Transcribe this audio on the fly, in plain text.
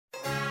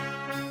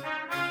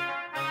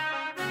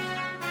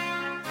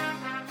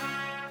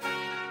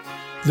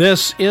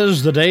This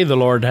is the day the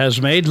Lord has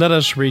made. Let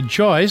us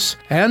rejoice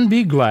and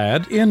be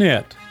glad in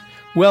it.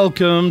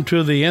 Welcome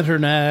to the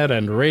internet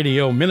and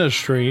radio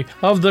ministry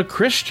of the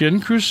Christian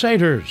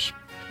Crusaders.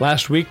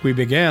 Last week we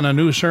began a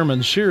new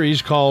sermon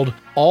series called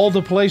All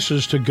the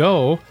Places to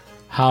Go.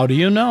 How do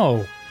you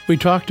know? We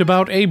talked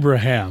about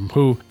Abraham,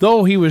 who,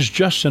 though he was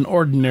just an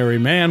ordinary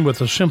man with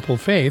a simple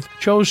faith,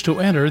 chose to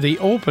enter the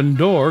open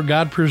door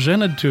God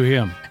presented to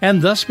him, and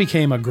thus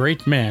became a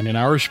great man in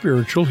our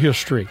spiritual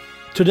history.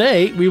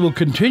 Today, we will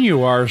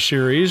continue our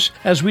series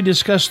as we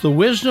discuss the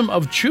wisdom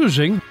of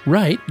choosing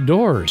right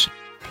doors.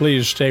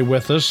 Please stay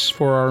with us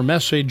for our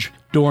message,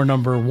 Door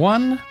Number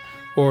 1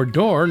 or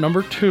Door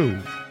Number 2.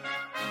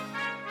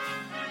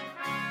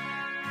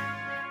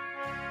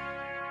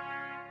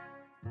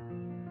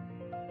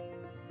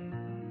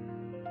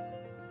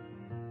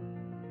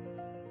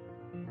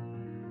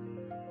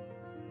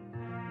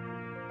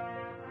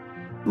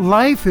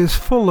 Life is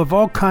full of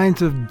all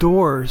kinds of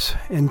doors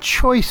and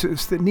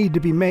choices that need to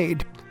be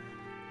made.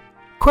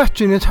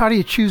 Question is, how do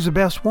you choose the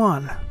best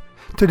one?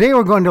 Today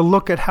we're going to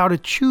look at how to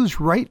choose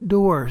right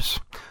doors.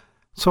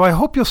 So I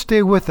hope you'll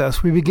stay with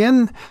us. We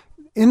begin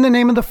in the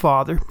name of the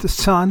Father, the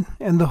Son,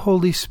 and the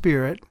Holy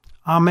Spirit.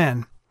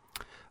 Amen.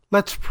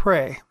 Let's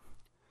pray.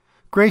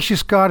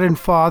 Gracious God and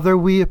Father,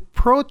 we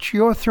approach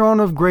your throne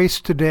of grace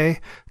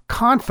today,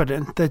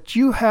 confident that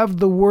you have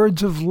the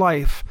words of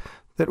life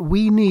that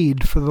we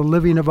need for the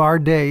living of our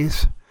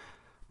days.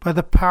 By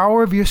the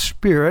power of your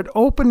Spirit,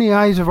 open the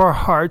eyes of our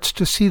hearts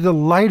to see the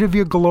light of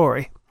your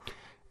glory,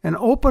 and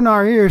open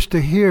our ears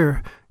to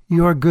hear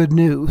your good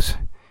news.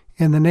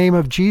 In the name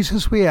of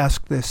Jesus we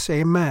ask this.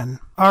 Amen.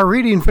 Our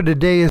reading for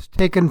today is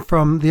taken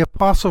from the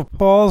Apostle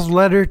Paul's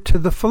letter to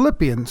the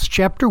Philippians,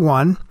 chapter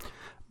 1,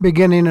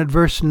 beginning at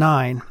verse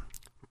 9.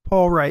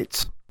 Paul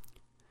writes,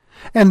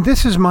 "And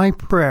this is my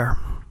prayer,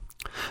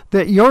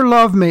 that your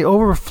love may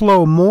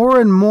overflow more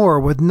and more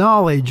with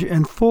knowledge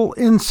and full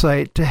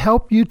insight to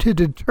help you to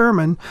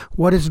determine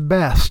what is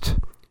best,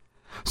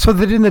 so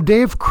that in the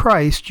day of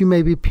Christ you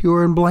may be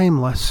pure and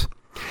blameless,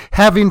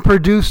 having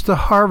produced the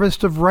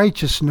harvest of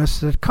righteousness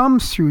that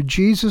comes through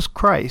Jesus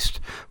Christ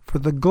for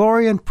the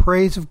glory and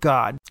praise of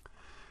God."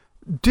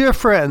 Dear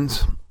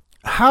friends,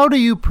 how do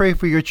you pray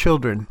for your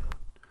children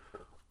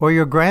or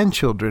your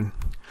grandchildren?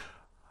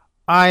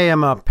 I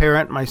am a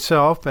parent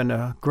myself and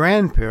a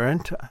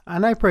grandparent,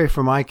 and I pray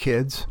for my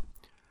kids.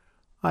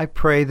 I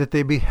pray that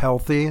they be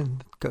healthy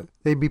and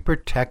they be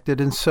protected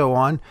and so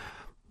on.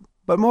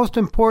 But most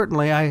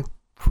importantly, I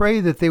pray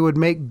that they would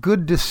make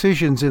good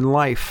decisions in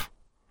life,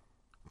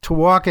 to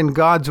walk in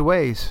God's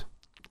ways.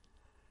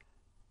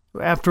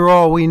 After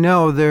all, we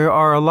know there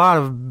are a lot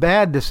of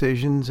bad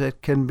decisions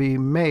that can be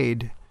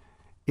made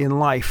in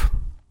life.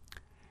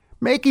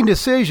 Making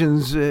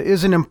decisions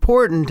is an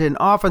important and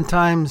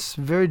oftentimes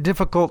very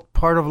difficult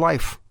part of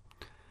life.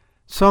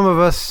 Some of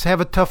us have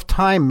a tough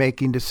time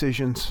making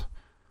decisions.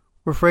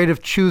 We're afraid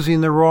of choosing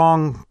the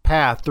wrong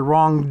path, the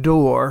wrong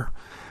door.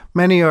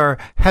 Many are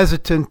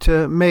hesitant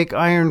to make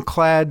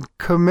ironclad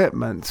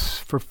commitments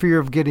for fear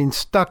of getting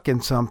stuck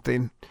in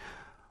something.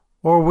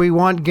 Or we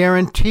want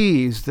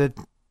guarantees that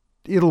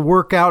it'll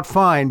work out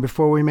fine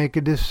before we make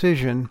a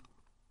decision.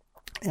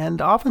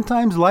 And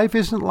oftentimes life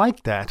isn't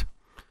like that.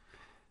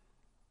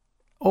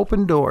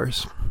 Open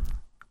doors.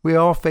 We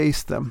all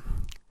face them.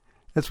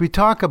 As we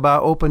talk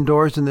about open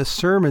doors in this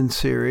sermon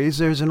series,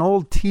 there's an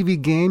old TV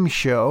game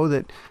show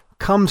that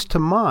comes to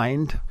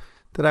mind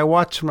that I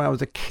watched when I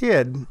was a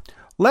kid.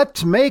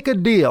 Let's Make a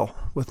Deal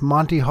with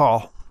Monty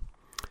Hall.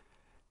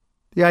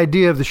 The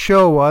idea of the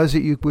show was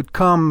that you would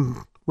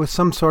come with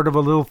some sort of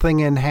a little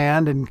thing in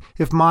hand, and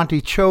if Monty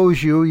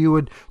chose you, you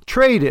would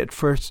trade it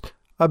for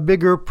a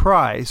bigger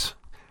prize,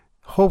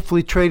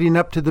 hopefully trading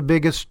up to the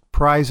biggest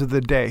prize of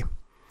the day.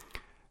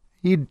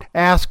 He'd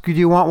ask, do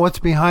you want what's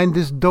behind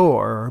this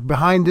door or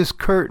behind this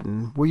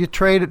curtain? Will you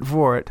trade it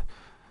for it?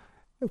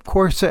 Of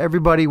course,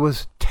 everybody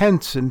was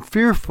tense and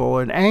fearful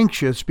and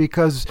anxious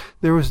because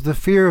there was the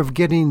fear of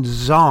getting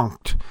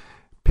zonked,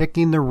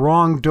 picking the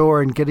wrong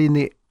door and getting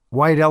the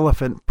white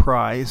elephant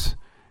prize.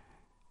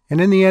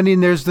 And in the ending,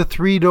 there's the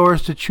 3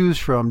 doors to choose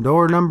from.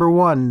 Door number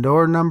 1,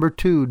 door number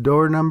 2,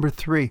 door number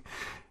 3.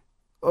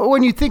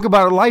 When you think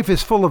about it, life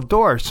is full of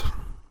doors.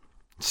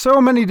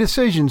 So many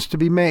decisions to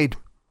be made.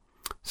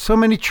 So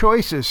many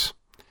choices.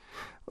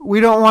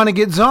 We don't want to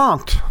get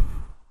zonked.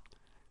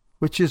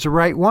 Which is the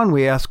right one,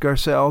 we ask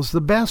ourselves,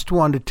 the best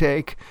one to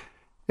take?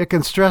 It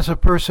can stress a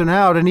person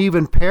out and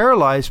even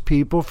paralyze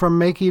people from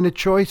making a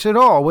choice at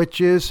all, which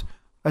is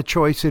a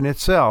choice in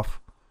itself.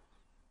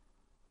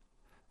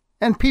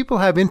 And people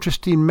have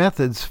interesting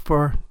methods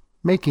for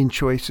making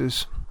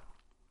choices,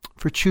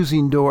 for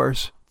choosing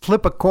doors.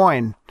 Flip a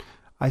coin.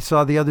 I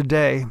saw the other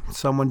day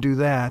someone do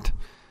that.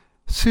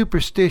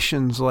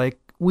 Superstitions like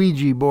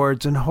Ouija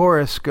boards and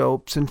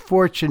horoscopes and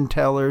fortune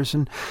tellers,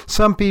 and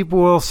some people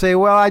will say,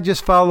 well, I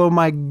just follow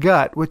my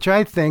gut, which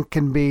I think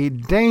can be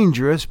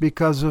dangerous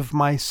because of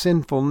my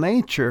sinful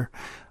nature.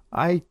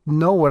 I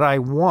know what I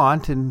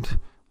want, and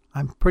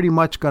I'm pretty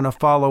much going to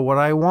follow what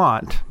I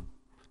want.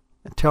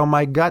 and tell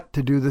my gut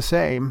to do the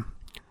same.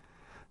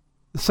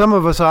 Some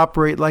of us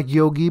operate like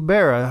Yogi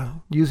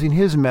Berra, using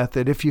his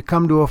method. If you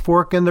come to a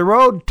fork in the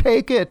road,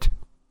 take it,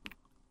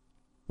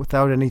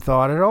 without any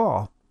thought at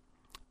all.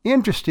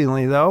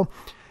 Interestingly, though,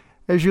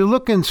 as you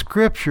look in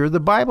Scripture, the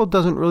Bible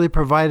doesn't really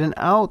provide an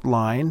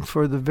outline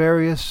for the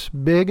various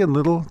big and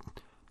little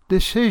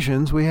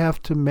decisions we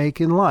have to make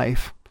in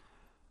life.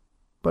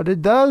 But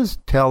it does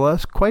tell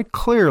us quite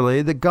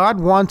clearly that God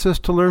wants us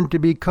to learn to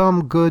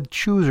become good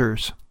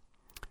choosers.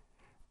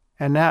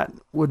 And that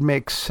would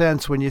make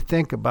sense when you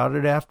think about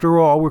it. After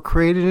all, we're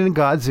created in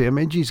God's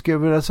image. He's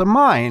given us a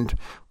mind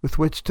with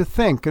which to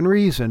think and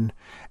reason,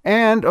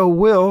 and a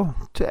will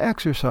to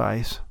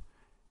exercise.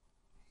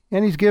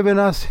 And He's given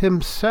us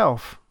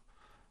Himself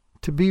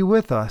to be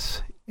with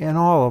us in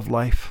all of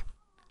life.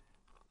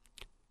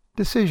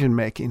 Decision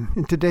making.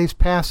 In today's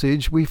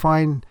passage, we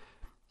find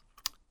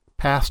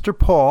Pastor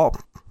Paul,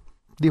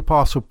 the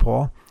Apostle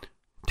Paul,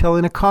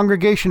 telling a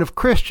congregation of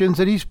Christians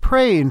that he's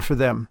praying for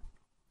them.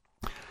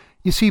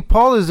 You see,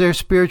 Paul is their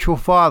spiritual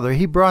father.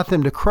 He brought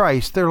them to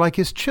Christ. They're like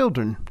his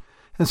children.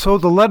 And so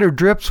the letter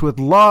drips with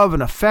love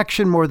and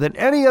affection more than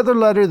any other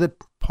letter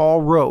that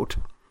Paul wrote.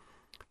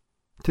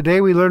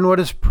 Today we learn what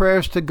his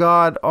prayers to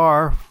God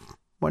are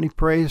when he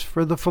prays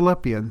for the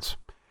Philippians.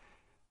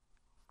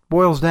 It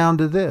boils down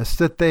to this,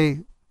 that they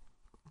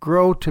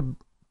grow to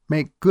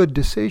make good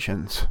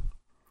decisions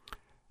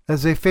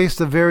as they face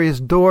the various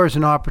doors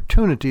and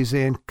opportunities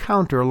they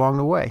encounter along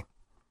the way.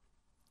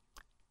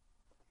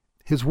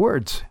 His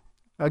words,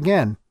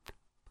 again,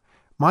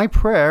 my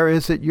prayer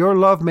is that your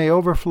love may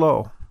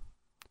overflow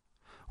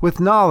with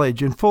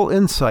knowledge and full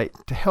insight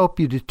to help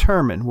you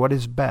determine what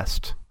is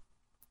best.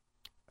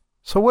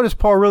 So what is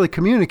Paul really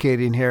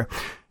communicating here?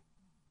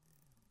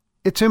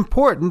 It's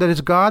important that as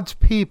God's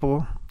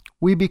people,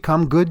 we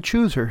become good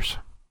choosers,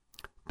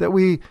 that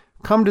we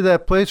come to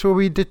that place where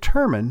we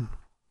determine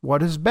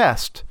what is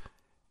best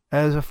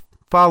as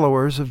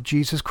followers of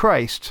Jesus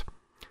Christ,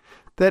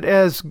 that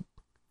as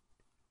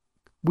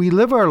we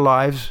live our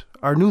lives,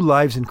 our new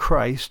lives in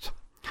Christ,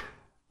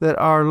 that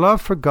our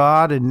love for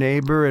God and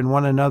neighbor and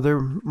one another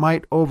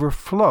might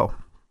overflow,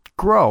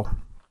 grow,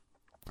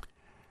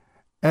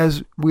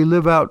 as we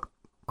live out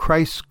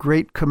Christ's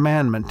great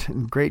commandment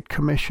and great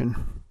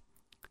commission.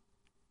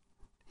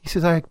 He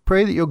says, I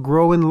pray that you'll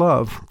grow in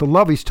love. The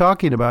love he's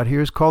talking about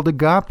here is called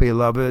agape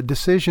love, a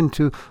decision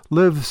to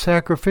live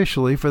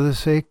sacrificially for the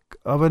sake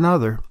of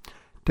another,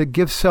 to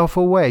give self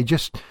away,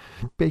 just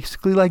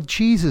basically like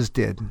Jesus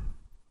did.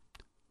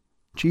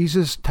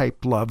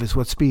 Jesus-type love is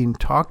what's being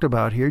talked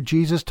about here.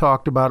 Jesus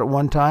talked about it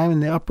one time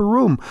in the upper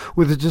room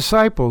with his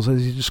disciples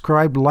as he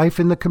described life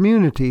in the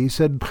community. He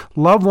said,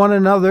 love one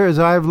another as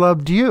I have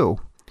loved you.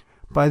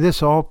 By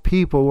this all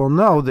people will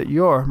know that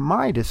you're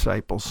my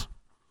disciples.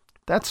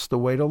 That's the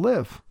way to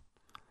live.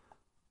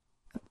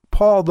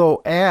 Paul,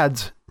 though,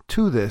 adds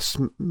to this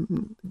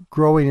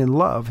growing in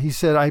love. He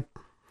said, I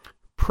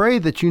pray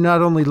that you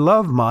not only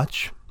love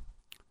much,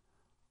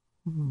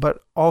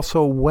 but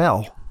also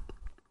well.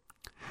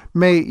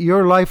 May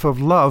your life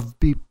of love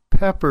be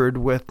peppered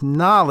with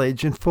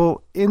knowledge and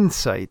full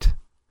insight.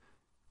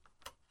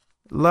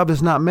 Love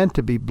is not meant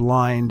to be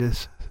blind,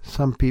 as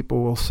some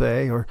people will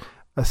say, or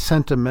a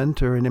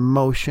sentiment or an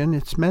emotion.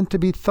 It's meant to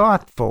be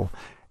thoughtful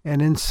and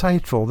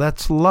insightful.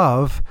 That's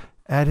love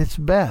at its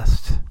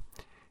best.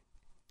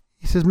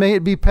 He says, may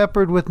it be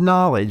peppered with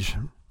knowledge.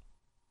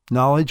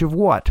 Knowledge of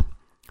what?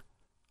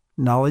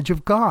 Knowledge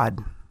of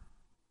God.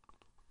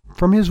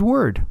 From His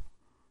Word.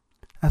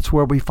 That's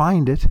where we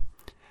find it.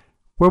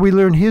 Where we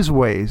learn His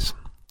ways,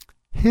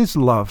 His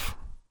love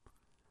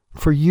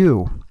for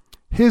you,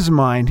 His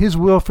mind, His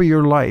will for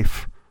your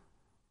life,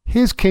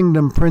 His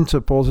kingdom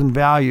principles and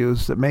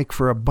values that make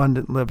for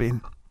abundant living.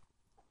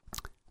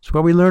 It's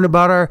where we learn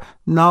about our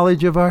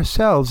knowledge of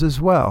ourselves as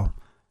well,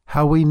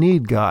 how we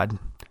need God.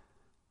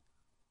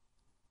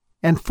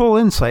 And full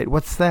insight,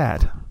 what's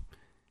that?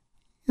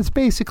 It's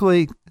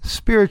basically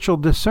spiritual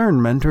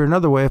discernment, or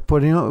another way of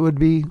putting it would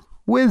be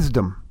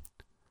wisdom.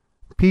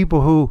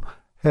 People who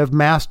have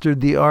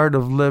mastered the art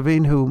of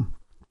living, who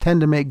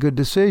tend to make good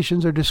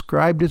decisions, are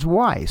described as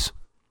wise.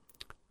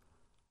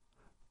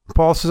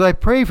 Paul says, I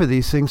pray for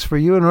these things for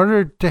you in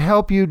order to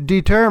help you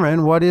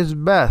determine what is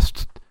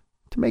best,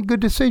 to make good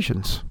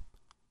decisions.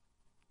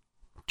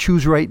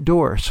 Choose right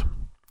doors.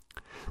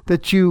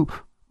 That you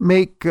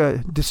make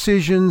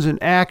decisions and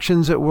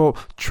actions that will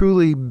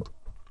truly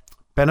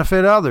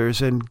benefit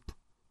others and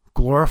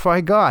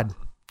glorify God.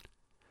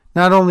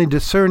 Not only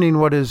discerning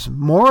what is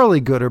morally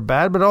good or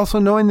bad, but also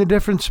knowing the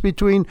difference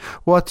between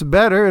what's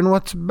better and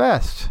what's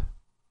best.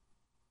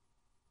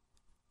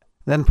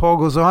 Then Paul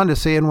goes on to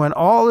say, and when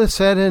all is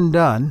said and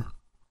done,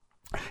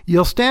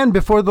 you'll stand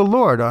before the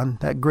Lord on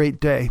that great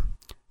day,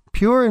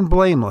 pure and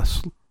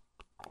blameless.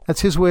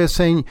 That's his way of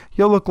saying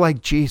you'll look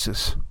like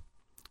Jesus,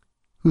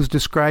 who's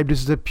described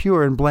as the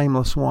pure and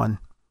blameless one.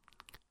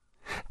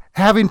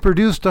 Having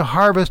produced a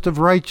harvest of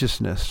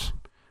righteousness.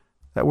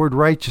 That word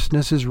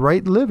righteousness is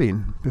right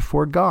living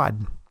before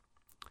God.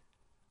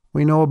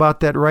 We know about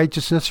that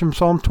righteousness from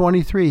Psalm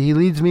 23. He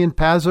leads me in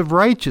paths of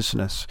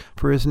righteousness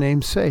for his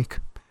name's sake.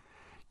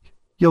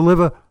 You'll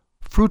live a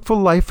fruitful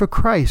life for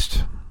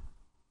Christ,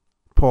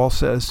 Paul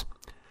says,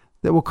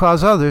 that will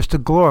cause others to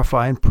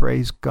glorify and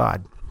praise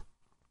God.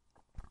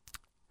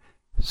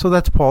 So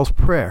that's Paul's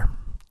prayer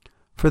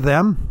for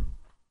them,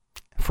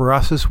 for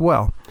us as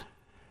well,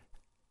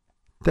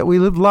 that we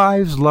live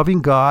lives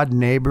loving God,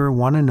 neighbor,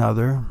 one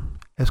another,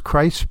 as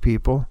Christ's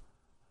people,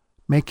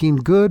 making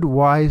good,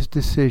 wise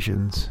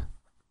decisions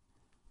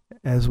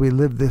as we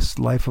live this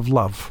life of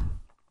love.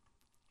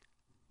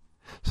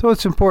 So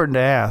it's important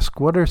to ask,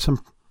 what are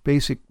some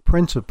basic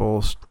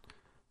principles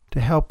to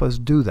help us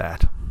do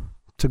that,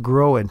 to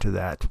grow into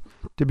that,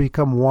 to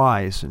become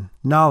wise and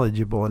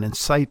knowledgeable and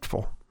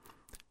insightful?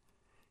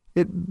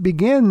 It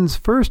begins,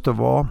 first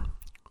of all,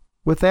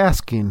 with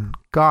asking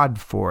God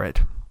for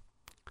it.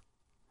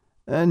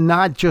 And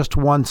not just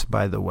once,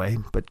 by the way,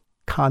 but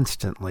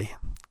constantly.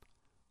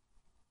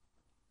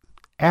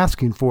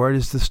 Asking for it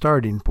is the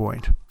starting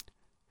point.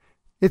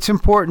 It's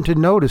important to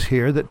notice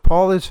here that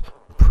Paul is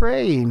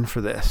praying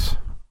for this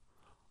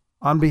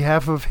on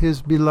behalf of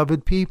his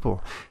beloved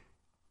people.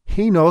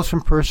 He knows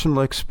from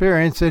personal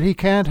experience that he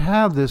can't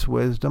have this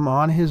wisdom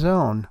on his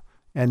own,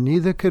 and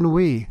neither can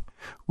we.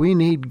 We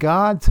need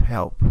God's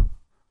help.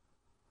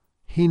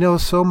 He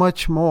knows so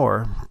much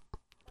more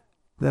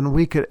than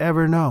we could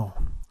ever know.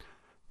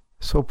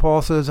 So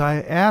Paul says,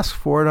 I ask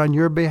for it on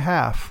your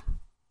behalf,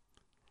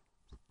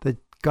 that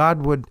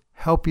God would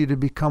help you to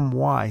become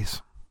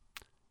wise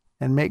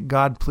and make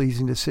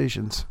God-pleasing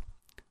decisions.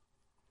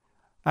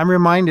 I'm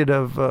reminded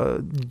of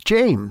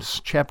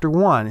James chapter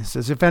 1. It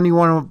says, if any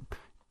one of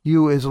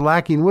you is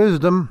lacking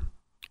wisdom,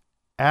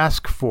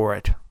 ask for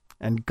it,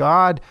 and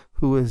God,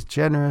 who is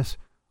generous,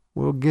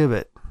 will give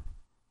it.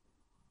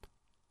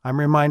 I'm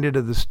reminded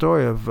of the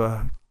story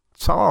of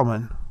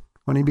Solomon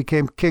when he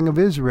became king of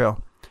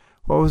Israel.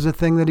 What was the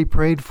thing that he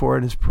prayed for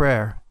in his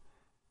prayer?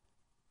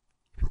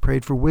 He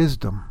prayed for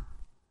wisdom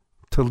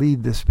to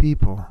lead this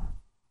people.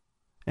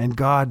 And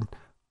God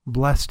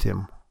blessed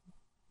him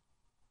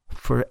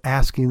for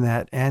asking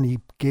that, and he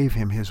gave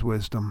him his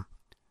wisdom.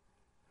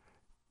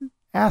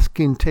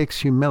 Asking takes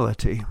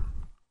humility.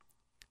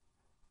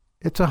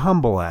 It's a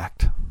humble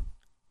act.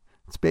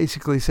 It's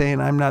basically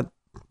saying, I'm not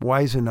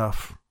wise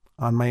enough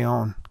on my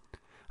own.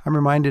 I'm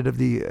reminded of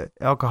the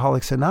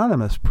Alcoholics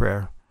Anonymous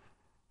prayer.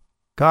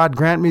 God,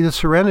 grant me the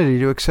serenity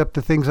to accept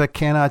the things I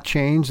cannot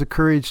change, the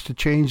courage to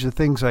change the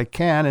things I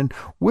can, and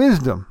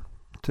wisdom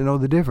to know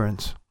the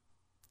difference.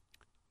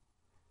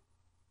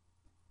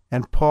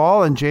 And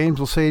Paul and James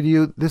will say to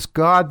you, this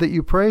God that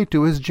you pray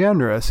to is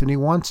generous, and he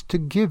wants to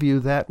give you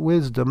that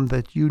wisdom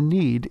that you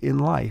need in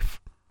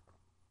life.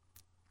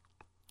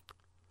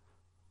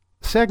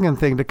 Second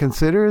thing to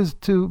consider is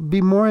to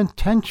be more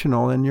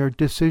intentional in your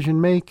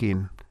decision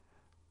making.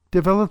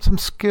 Develop some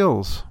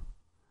skills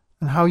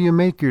on how you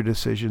make your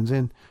decisions,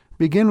 and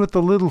begin with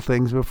the little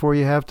things before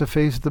you have to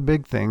face the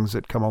big things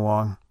that come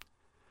along.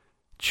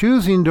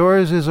 Choosing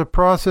doors is a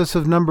process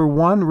of, number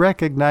one,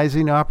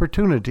 recognizing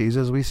opportunities.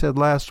 As we said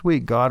last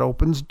week, God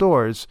opens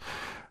doors.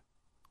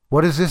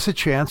 What is this a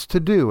chance to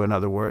do, in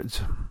other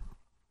words?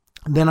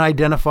 Then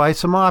identify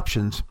some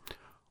options.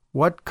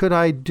 What could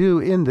I do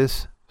in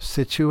this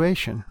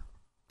situation?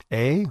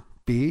 A,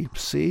 B,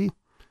 C?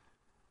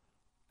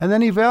 And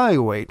then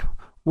evaluate.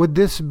 Would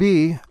this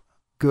be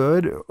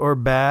good or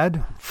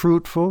bad,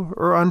 fruitful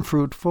or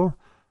unfruitful,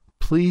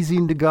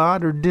 pleasing to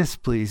God or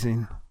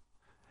displeasing?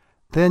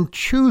 Then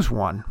choose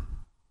one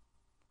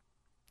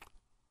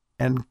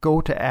and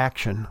go to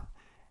action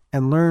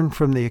and learn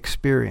from the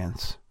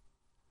experience.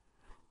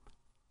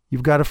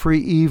 You've got a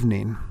free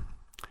evening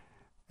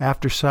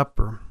after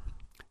supper.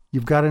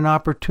 You've got an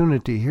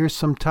opportunity. Here's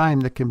some time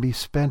that can be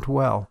spent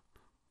well.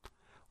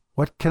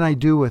 What can I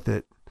do with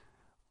it?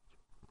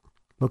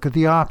 Look at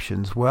the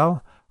options.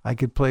 Well, I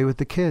could play with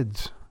the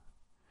kids.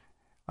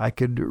 I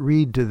could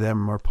read to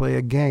them or play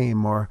a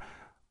game, or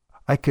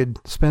I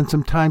could spend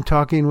some time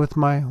talking with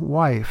my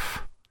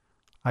wife.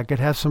 I could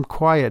have some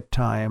quiet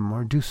time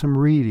or do some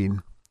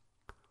reading.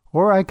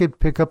 Or I could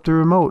pick up the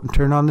remote and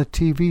turn on the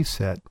TV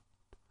set.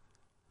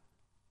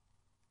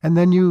 And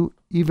then you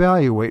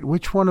evaluate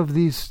which one of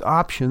these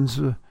options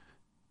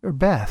are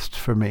best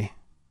for me.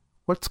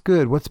 What's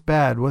good? What's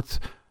bad? What's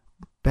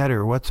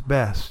better? What's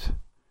best?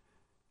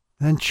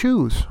 Then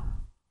choose.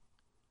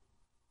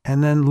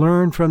 And then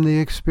learn from the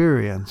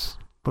experience.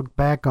 Look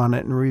back on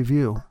it and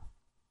review.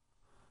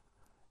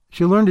 As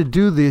you learn to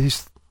do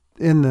these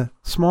in the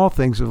small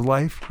things of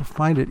life, you'll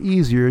find it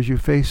easier as you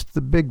face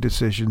the big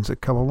decisions that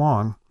come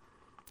along.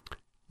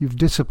 You've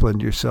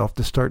disciplined yourself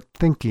to start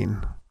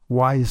thinking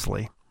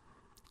wisely.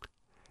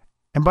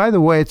 And by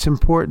the way, it's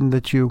important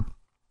that you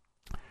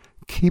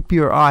keep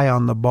your eye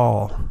on the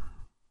ball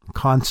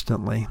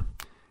constantly.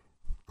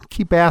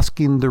 Keep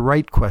asking the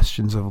right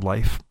questions of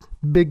life,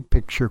 big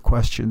picture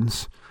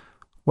questions.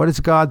 What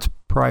is God's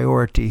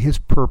priority, his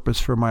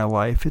purpose for my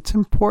life? It's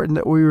important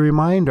that we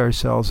remind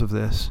ourselves of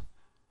this.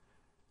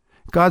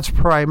 God's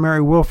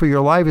primary will for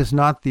your life is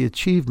not the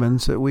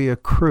achievements that we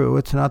accrue.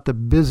 It's not the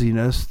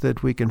busyness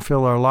that we can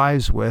fill our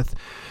lives with.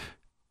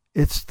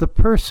 It's the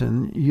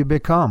person you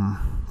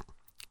become,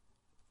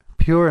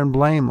 pure and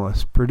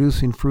blameless,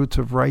 producing fruits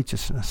of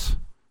righteousness,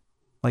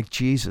 like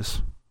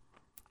Jesus.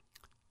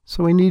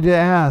 So we need to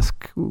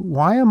ask,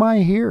 why am I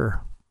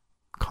here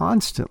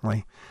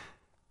constantly?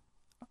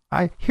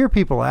 I hear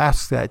people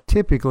ask that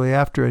typically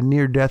after a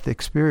near-death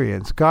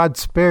experience. God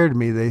spared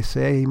me, they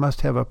say. He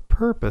must have a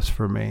purpose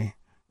for me.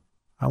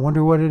 I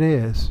wonder what it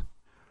is.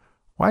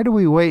 Why do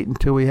we wait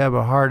until we have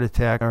a heart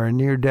attack or a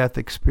near-death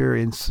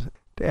experience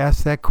to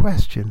ask that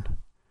question?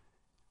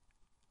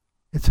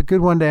 It's a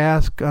good one to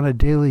ask on a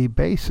daily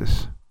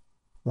basis.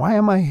 Why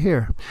am I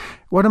here?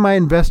 What am I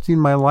investing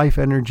my life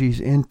energies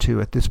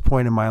into at this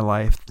point in my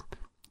life?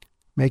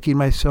 Making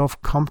myself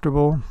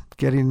comfortable,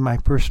 getting my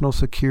personal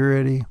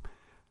security,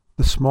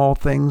 the small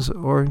things,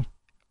 or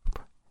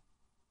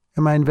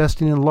am I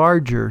investing in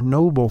larger,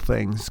 noble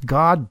things,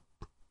 God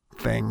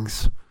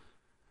things?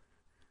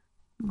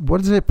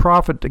 What does it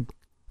profit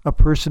a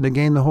person to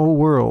gain the whole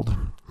world?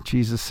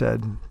 Jesus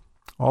said,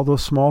 all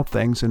those small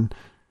things, and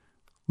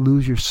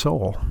lose your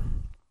soul.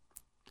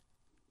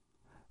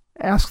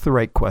 Ask the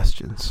right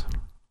questions.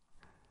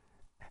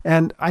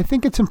 And I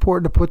think it's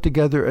important to put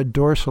together a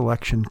door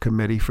selection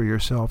committee for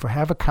yourself, or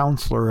have a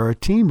counselor or a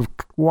team of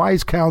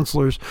wise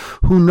counselors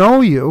who know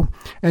you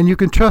and you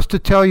can trust to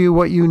tell you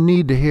what you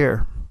need to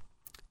hear.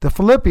 The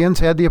Philippians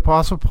had the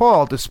Apostle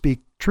Paul to speak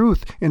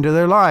truth into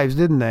their lives,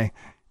 didn't they?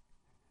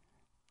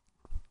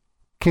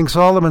 King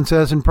Solomon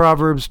says in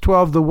Proverbs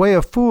 12, the way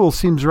of fools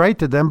seems right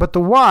to them, but the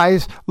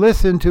wise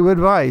listen to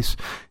advice.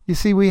 You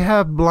see, we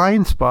have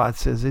blind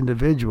spots as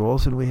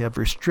individuals, and we have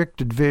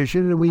restricted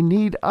vision, and we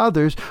need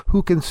others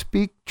who can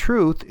speak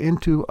truth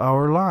into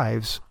our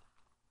lives.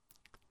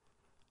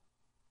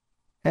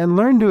 And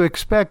learn to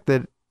expect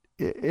that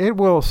it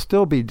will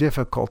still be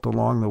difficult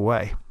along the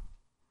way.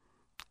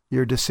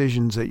 Your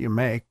decisions that you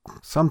make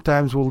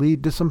sometimes will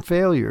lead to some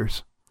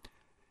failures.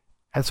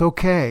 That's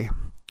okay.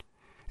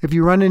 If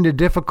you run into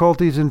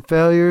difficulties and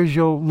failures,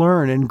 you'll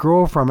learn and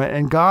grow from it,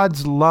 and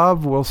God's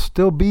love will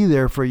still be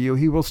there for you.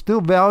 He will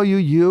still value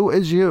you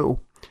as you,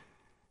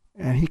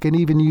 and He can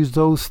even use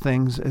those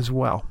things as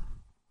well.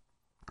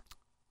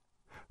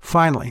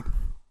 Finally,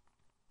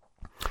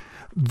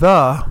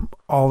 the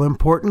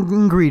all-important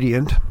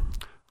ingredient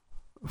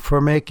for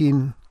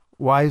making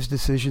wise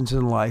decisions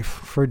in life,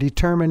 for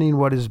determining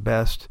what is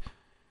best,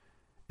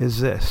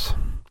 is this: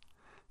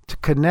 to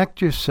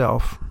connect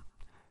yourself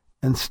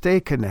and stay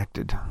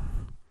connected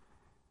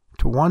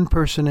to one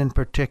person in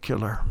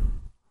particular.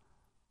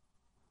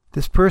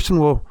 This person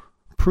will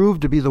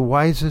prove to be the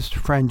wisest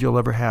friend you'll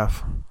ever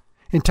have.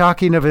 In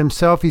talking of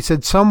himself, he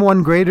said,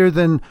 someone greater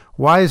than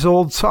wise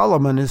old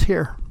Solomon is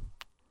here.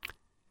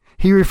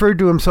 He referred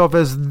to himself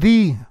as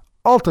the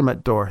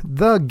ultimate door,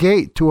 the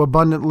gate to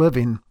abundant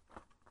living.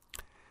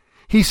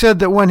 He said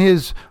that when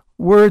his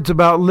words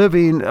about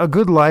living a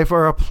good life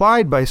are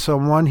applied by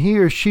someone, he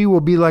or she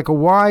will be like a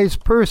wise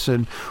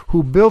person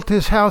who built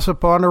his house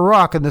upon a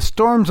rock, and the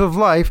storms of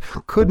life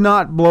could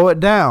not blow it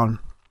down.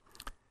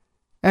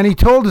 And he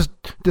told his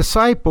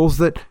disciples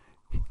that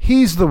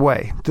he's the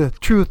way, the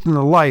truth, and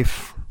the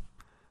life.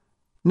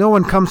 No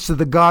one comes to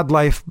the God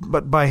life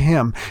but by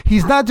him.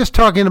 He's not just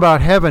talking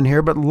about heaven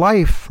here, but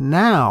life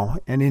now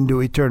and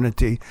into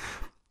eternity.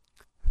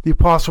 The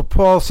Apostle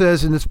Paul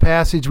says in this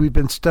passage we've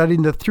been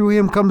studying that through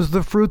him comes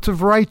the fruits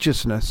of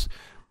righteousness.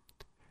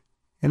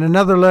 In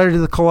another letter to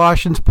the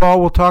Colossians, Paul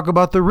will talk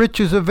about the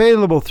riches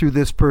available through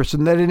this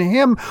person, that in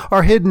him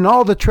are hidden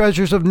all the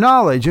treasures of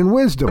knowledge and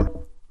wisdom.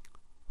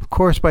 Of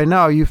course, by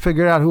now you've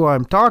figured out who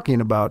I'm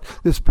talking about.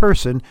 This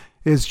person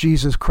is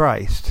Jesus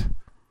Christ.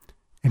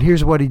 And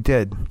here's what he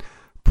did.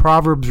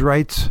 Proverbs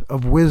writes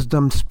of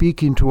wisdom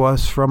speaking to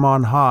us from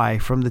on high,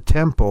 from the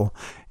temple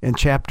in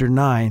chapter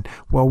 9.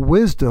 Well,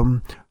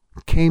 wisdom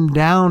came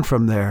down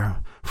from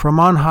there, from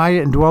on high,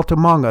 and dwelt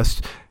among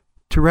us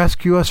to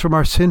rescue us from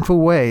our sinful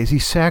ways. He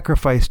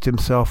sacrificed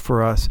himself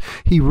for us.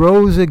 He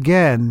rose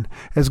again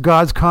as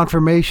God's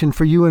confirmation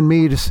for you and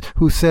me,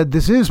 who said,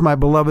 this is my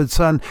beloved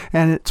Son,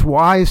 and it's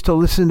wise to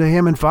listen to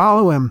him and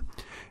follow him.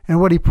 And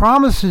what he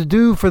promised to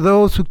do for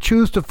those who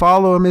choose to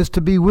follow him is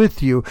to be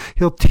with you.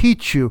 He'll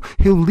teach you.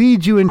 He'll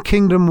lead you in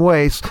kingdom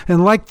ways.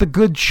 And like the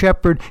good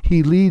shepherd,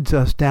 he leads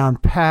us down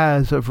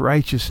paths of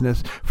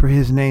righteousness for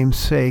his name's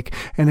sake.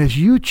 And as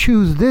you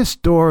choose this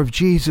door of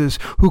Jesus,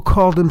 who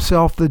called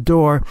himself the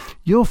door,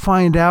 you'll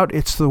find out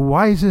it's the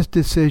wisest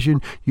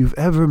decision you've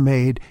ever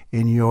made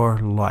in your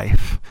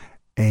life.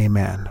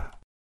 Amen.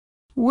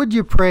 Would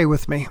you pray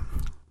with me?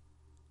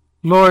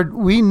 Lord,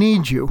 we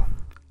need you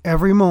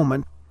every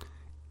moment,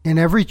 in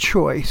every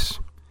choice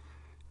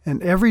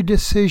and every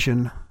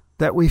decision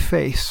that we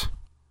face.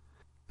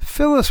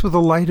 Fill us with the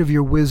light of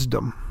your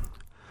wisdom,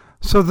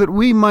 so that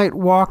we might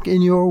walk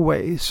in your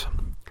ways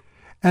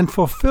and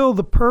fulfill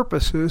the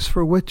purposes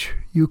for which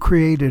you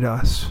created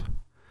us.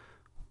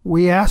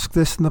 We ask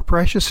this in the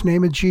precious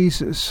name of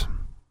Jesus.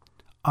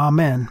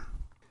 Amen.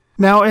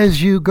 Now,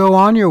 as you go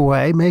on your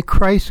way, may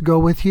Christ go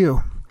with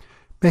you.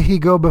 May he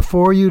go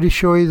before you to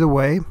show you the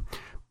way,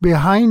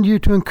 behind you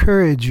to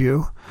encourage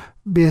you,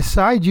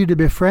 beside you to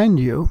befriend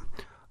you,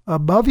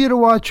 above you to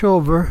watch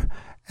over,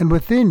 and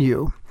within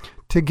you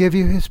to give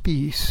you his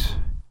peace.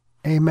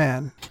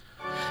 Amen.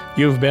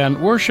 You've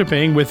been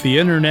worshiping with the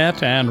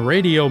internet and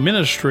radio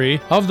ministry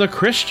of the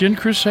Christian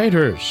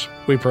Crusaders.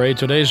 We pray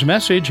today's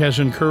message has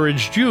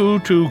encouraged you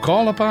to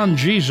call upon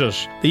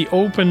Jesus, the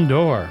open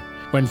door,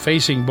 when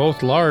facing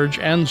both large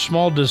and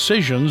small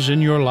decisions in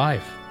your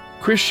life.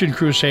 Christian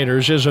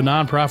Crusaders is a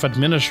nonprofit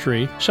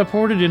ministry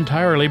supported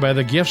entirely by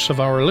the gifts of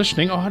our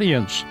listening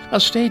audience.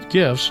 Estate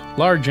gifts,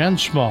 large and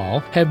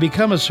small, have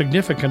become a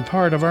significant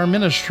part of our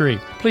ministry.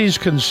 Please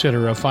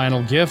consider a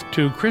final gift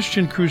to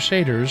Christian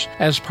Crusaders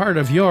as part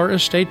of your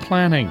estate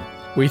planning.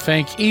 We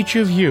thank each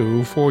of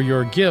you for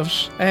your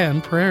gifts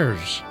and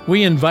prayers.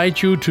 We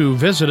invite you to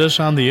visit us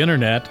on the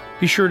internet.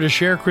 Be sure to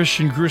share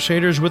Christian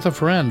Crusaders with a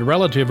friend,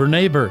 relative, or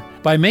neighbor.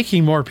 By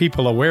making more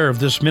people aware of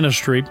this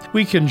ministry,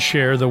 we can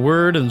share the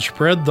word and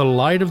spread the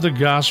light of the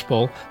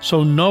gospel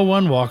so no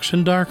one walks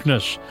in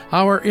darkness.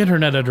 Our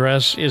internet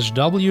address is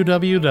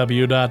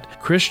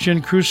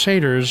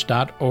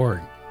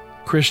www.christiancrusaders.org.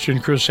 Christian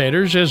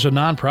Crusaders is a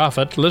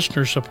nonprofit,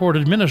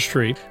 listener-supported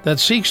ministry that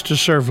seeks to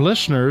serve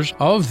listeners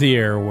of the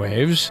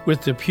airwaves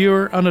with the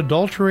pure,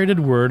 unadulterated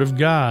Word of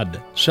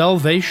God.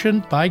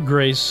 Salvation by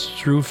grace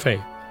through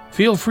faith.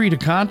 Feel free to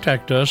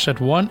contact us at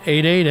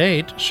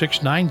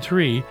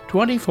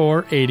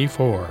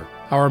 1-888-693-2484.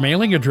 Our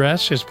mailing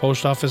address is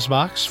Post Office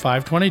Box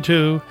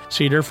 522,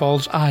 Cedar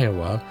Falls,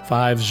 Iowa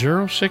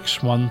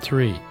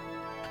 50613.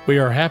 We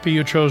are happy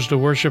you chose to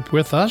worship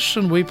with us,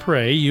 and we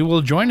pray you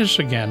will join us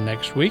again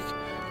next week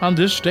on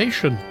this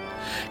station.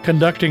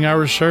 Conducting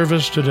our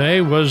service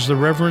today was the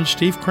Reverend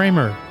Steve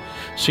Kramer,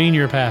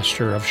 Senior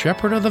Pastor of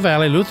Shepherd of the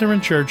Valley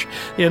Lutheran Church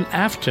in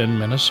Afton,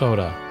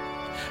 Minnesota,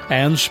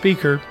 and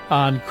speaker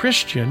on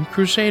Christian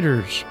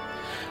Crusaders,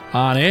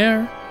 on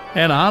air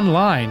and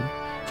online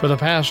for the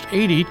past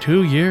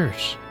 82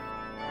 years.